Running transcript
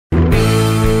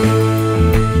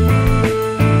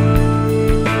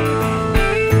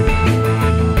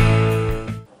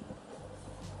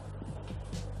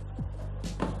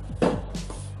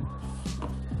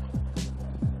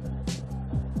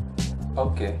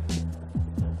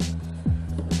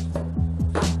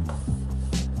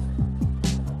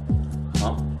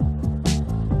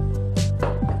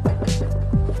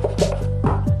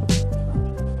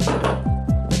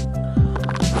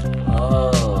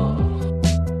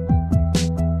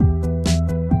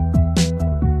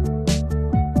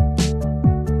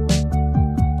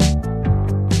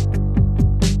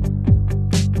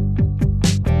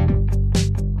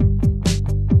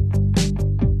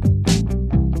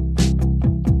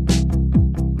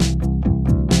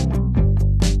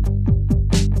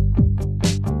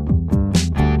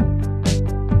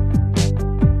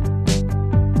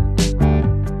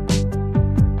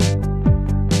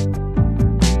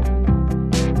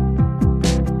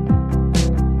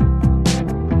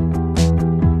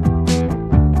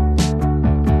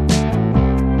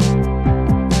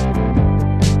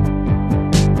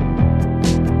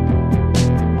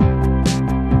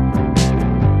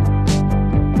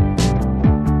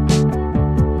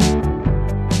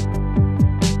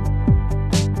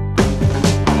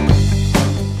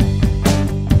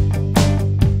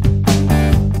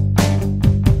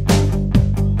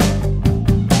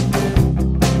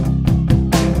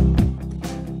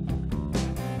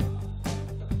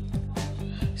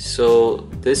So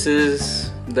this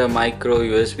is the micro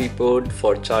USB port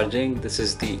for charging. This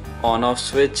is the on off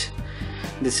switch.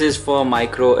 This is for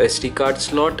micro SD card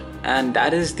slot, and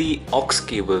that is the aux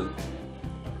cable.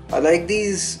 I like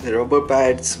these rubber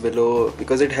pads below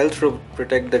because it helps to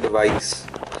protect the device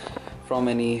from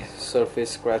any surface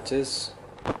scratches.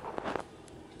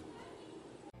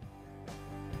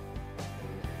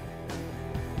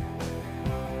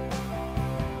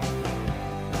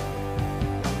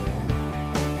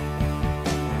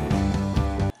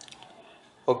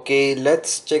 Okay,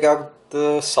 let's check out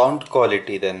the sound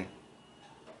quality then.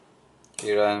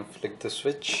 Here I flick the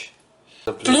switch.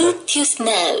 Bluetooth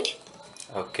mode.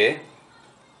 Okay.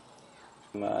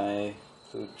 My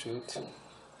Bluetooth.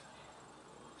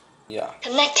 Yeah.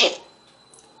 Connected.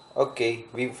 Okay,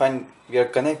 we are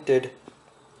connected.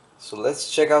 So let's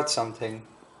check out something.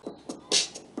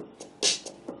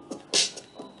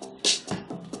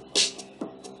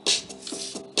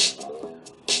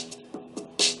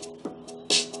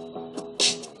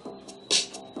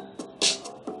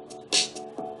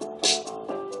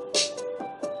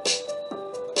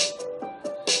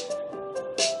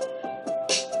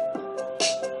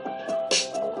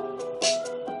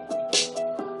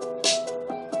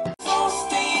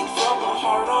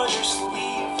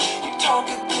 Talk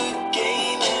a good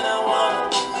game and I wanna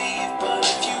believe, but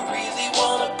if you really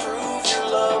wanna prove your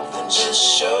love, then just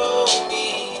show me.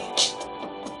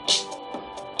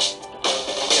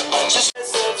 It might just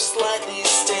serve slightly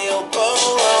stale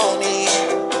bologna.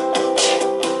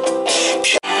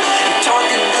 Talk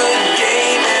a good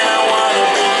game and I wanna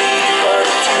believe, but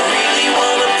if you really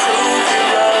wanna prove your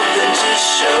love, then just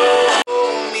show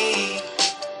me.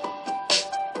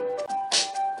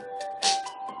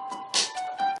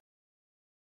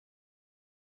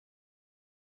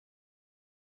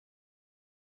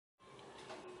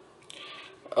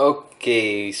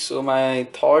 Okay, so my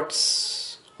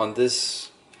thoughts on this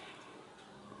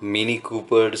Mini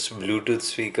Cooper's Bluetooth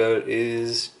speaker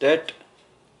is that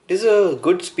it is a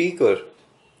good speaker.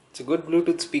 It's a good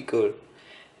Bluetooth speaker,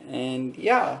 and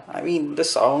yeah, I mean the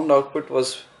sound output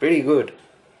was pretty good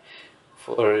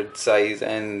for its size,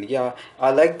 and yeah,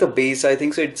 I like the bass. I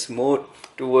think so it's more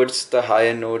towards the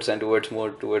higher notes and more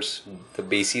towards the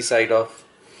bassy side of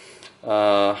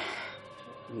the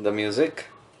music.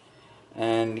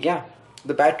 And yeah,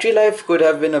 the battery life could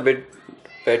have been a bit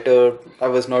better. I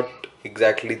was not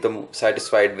exactly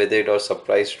satisfied with it or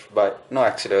surprised by, no,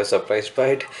 actually I was surprised by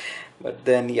it, but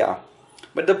then yeah,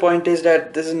 but the point is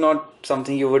that this is not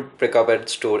something you would pick up at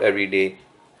store every day,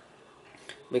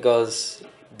 because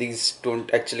these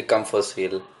don't actually come for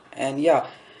sale. And yeah,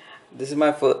 this is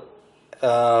my first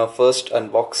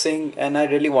unboxing, and I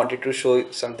really wanted to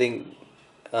show something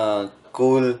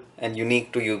cool and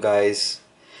unique to you guys.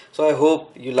 So I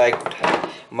hope you liked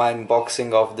my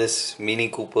unboxing of this Mini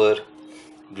Cooper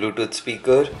Bluetooth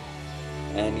speaker.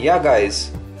 And yeah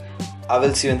guys, I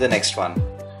will see you in the next one.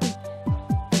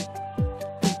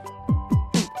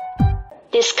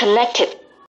 Disconnected.